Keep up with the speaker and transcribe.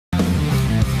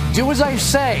Do as I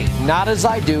say, not as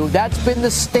I do. That's been the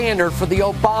standard for the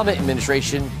Obama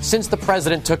administration since the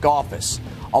president took office.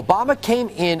 Obama came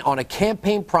in on a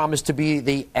campaign promise to be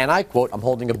the, and I quote, I'm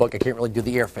holding a book, I can't really do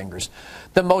the air fingers,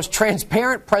 the most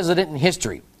transparent president in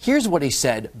history. Here's what he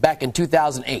said back in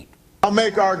 2008. I'll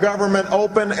make our government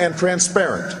open and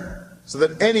transparent so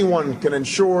that anyone can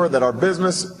ensure that our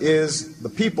business is the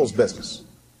people's business.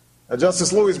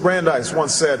 Justice Louis Brandeis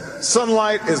once said,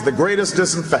 sunlight is the greatest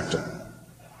disinfectant.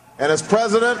 And as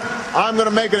president, I'm going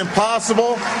to make it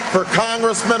impossible for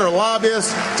congressmen or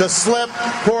lobbyists to slip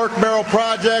pork barrel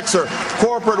projects or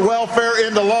corporate welfare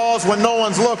into laws when no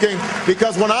one's looking,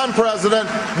 because when I'm president,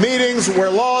 meetings where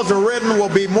laws are written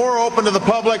will be more open to the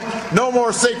public, no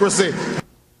more secrecy.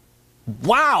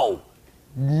 Wow!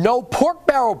 No pork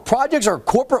barrel projects or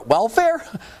corporate welfare?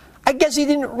 I guess he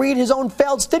didn't read his own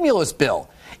failed stimulus bill.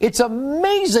 It's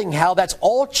amazing how that's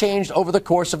all changed over the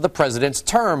course of the president's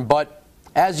term, but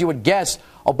as you would guess,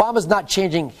 Obama's not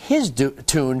changing his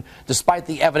tune despite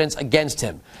the evidence against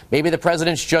him. Maybe the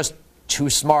president's just too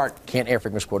smart, can't air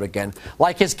fingers quote again,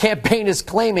 like his campaign is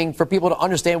claiming, for people to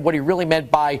understand what he really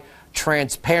meant by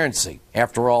transparency.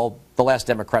 After all, the last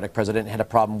Democratic president had a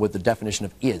problem with the definition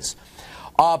of is.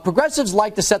 Progressives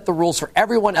like to set the rules for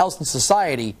everyone else in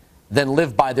society, then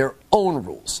live by their own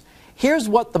rules. Here's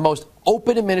what the most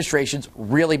open administration's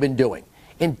really been doing: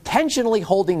 intentionally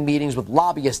holding meetings with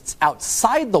lobbyists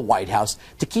outside the White House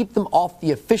to keep them off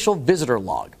the official visitor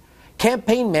log.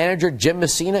 Campaign manager Jim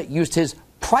Messina used his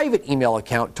private email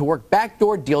account to work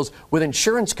backdoor deals with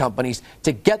insurance companies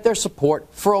to get their support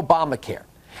for Obamacare.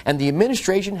 And the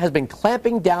administration has been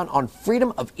clamping down on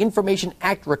Freedom of Information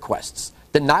Act requests.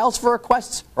 Denials for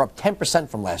requests are up 10%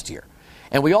 from last year.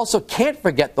 And we also can't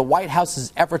forget the White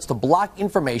House's efforts to block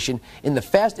information in the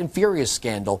Fast and Furious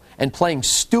scandal and playing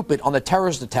stupid on the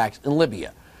terrorist attacks in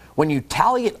Libya. When you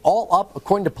tally it all up,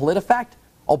 according to PolitiFact,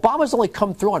 Obama's only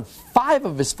come through on 5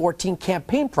 of his 14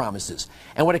 campaign promises.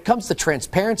 And when it comes to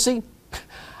transparency,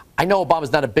 I know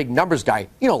Obama's not a big numbers guy,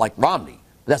 like Romney,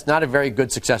 but that's not a very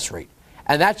good success rate.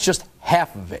 And that's just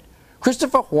half of it.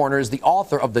 Christopher Horner is the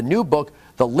author of the new book,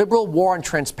 The Liberal War on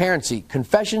Transparency,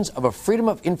 Confessions of a Freedom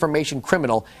of Information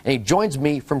Criminal, and he joins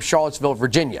me from Charlottesville,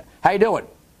 Virginia. How you doing?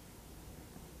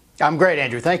 I'm great,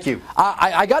 Andrew. Thank you.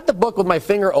 I got the book with my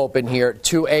finger open here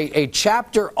to a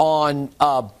chapter on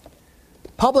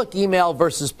public email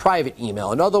versus private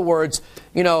email. In other words,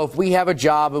 if we have a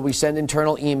job and we send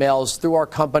internal emails through our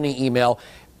company email,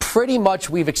 pretty much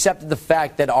we've accepted the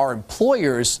fact that our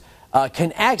employers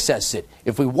can access it.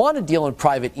 If we want to deal in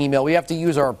private email, we have to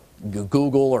use our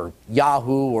Google or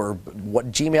Yahoo or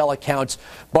Gmail accounts.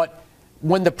 But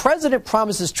when the president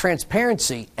promises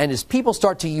transparency and his people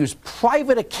start to use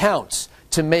private accounts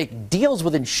to make deals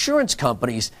with insurance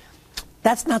companies,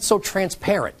 that's not so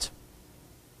transparent.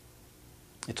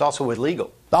 It's also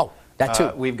illegal. Oh, that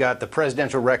too. We've got the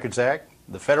Presidential Records Act,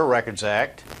 the Federal Records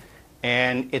Act,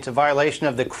 and it's a violation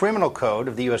of the Criminal Code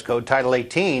of the U.S. Code, Title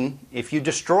 18, if you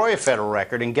destroy a federal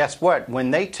record. And guess what?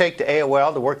 When they take to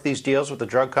AOL to work these deals with the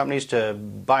drug companies to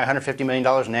buy $150 million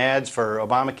in ads for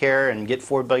Obamacare and get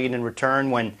 $4 billion in return,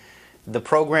 when the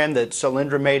program that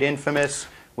Solyndra made infamous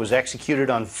was executed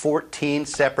on 14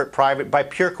 separate private, by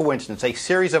pure coincidence, a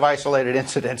series of isolated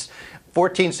incidents,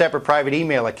 14 separate private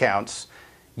email accounts.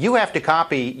 You have to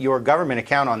copy your government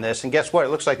account on this, and guess what? It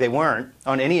looks like they weren't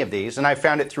on any of these, and I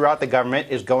found it throughout the government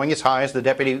is going as high as the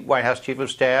Deputy White House Chief of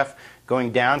Staff,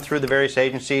 going down through the various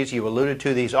agencies. You alluded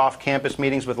to these off-campus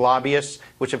meetings with lobbyists,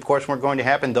 which of course weren't going to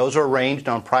happen. Those are arranged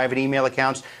on private email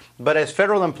accounts. But as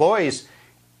federal employees,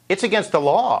 it's against the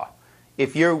law.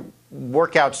 If you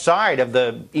work outside of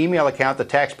the email account the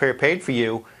taxpayer paid for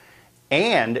you,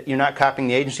 and you're not copying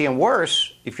the agency, and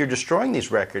worse, if you're destroying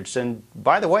these records. And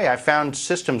by the way, I found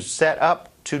systems set up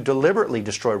to deliberately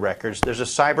destroy records. There's a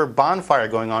cyber bonfire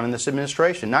going on in this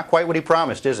administration. Not quite what he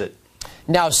promised, is it?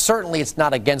 Now, certainly it's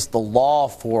not against the law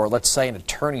for, let's say, an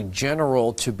attorney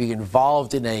general to be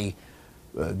involved in a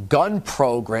gun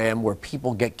program where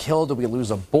people get killed or we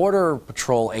lose a border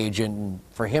patrol agent, and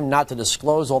for him not to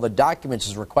disclose all the documents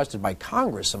as requested by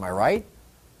Congress. Am I right?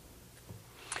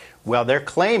 Well, they're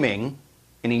claiming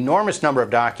an enormous number of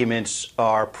documents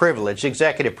are privileged,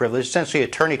 executive privilege, essentially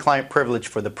attorney-client privilege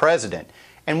for the president.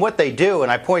 And what they do,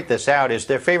 and I point this out, is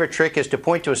their favorite trick is to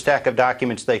point to a stack of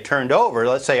documents they turned over.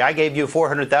 Let's say I gave you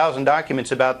 400,000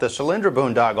 documents about the Solyndra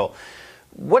boondoggle.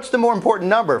 What's the more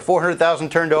important number,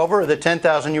 400,000 turned over or the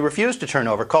 10,000 you refused to turn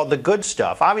over, called the good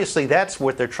stuff? Obviously, that's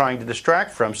what they're trying to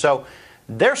distract from. So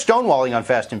they're stonewalling on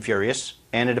Fast and Furious,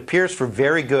 and it appears for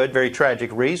very good, very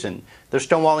tragic reason. They're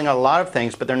stonewalling on a lot of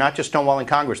things, but they're not just stonewalling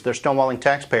Congress. They're stonewalling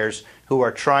taxpayers who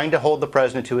are trying to hold the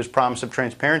president to his promise of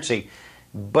transparency.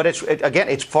 But again,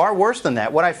 it's far worse than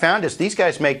that. What I found is these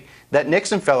guys make that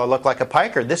Nixon fellow look like a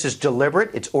piker. This is deliberate.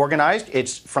 It's organized.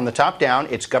 It's from the top down.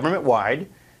 It's government-wide.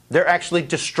 They're actually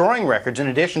destroying records in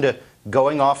addition to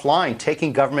going offline,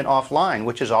 taking government offline,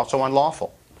 which is also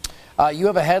unlawful. You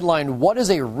have a headline, what is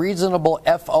a reasonable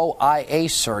FOIA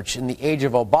search in the age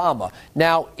of Obama?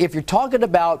 Now, if you're talking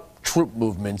about troop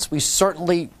movements, we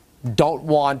certainly don't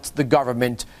want the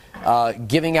government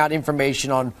giving out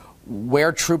information on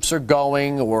where troops are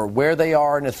going or where they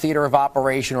are in a theater of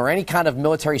operation or any kind of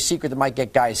military secret that might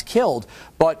get guys killed.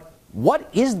 But what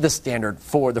is the standard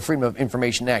for the Freedom of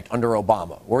Information Act under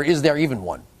Obama? Or is there even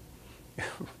one?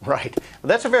 Right. Well,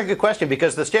 that's a very good question,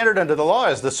 because the standard under the law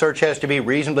is the search has to be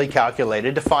reasonably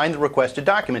calculated to find the requested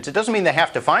documents. It doesn't mean they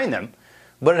have to find them,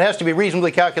 but it has to be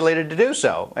reasonably calculated to do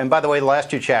so. And by the way, the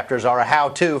last two chapters are a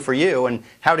how-to for you and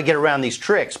how to get around these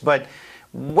tricks. But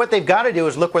what they've got to do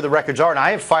is look where the records are. And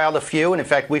I have filed a few. And in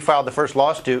fact, we filed the first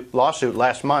lawsuit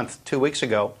last month, 2 weeks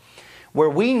ago, where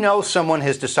we know someone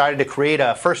has decided to create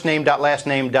a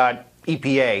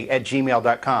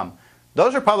firstname.lastname.epa@gmail.com.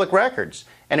 Those are public records.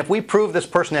 And if we prove this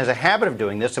person has a habit of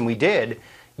doing this, and we did,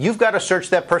 you've got to search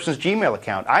that person's Gmail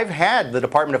account. I've had the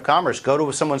Department of Commerce go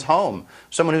to someone's home,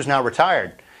 someone who's now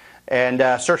retired, and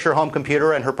search her home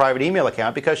computer and her private email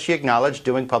account because she acknowledged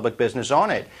doing public business on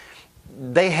it.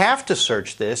 They have to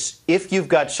search this if you've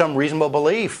got some reasonable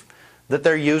belief that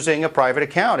they're using a private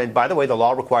account. And by the way, the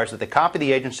law requires that they copy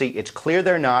the agency. It's clear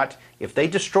they're not. If they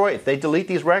destroy, if they delete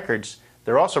these records,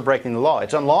 they're also breaking the law.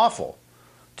 It's unlawful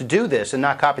to do this and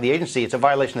not copy the agency. It's a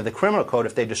violation of the criminal code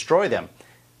if they destroy them.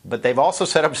 But they've also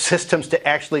set up systems to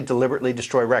actually deliberately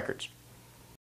destroy records.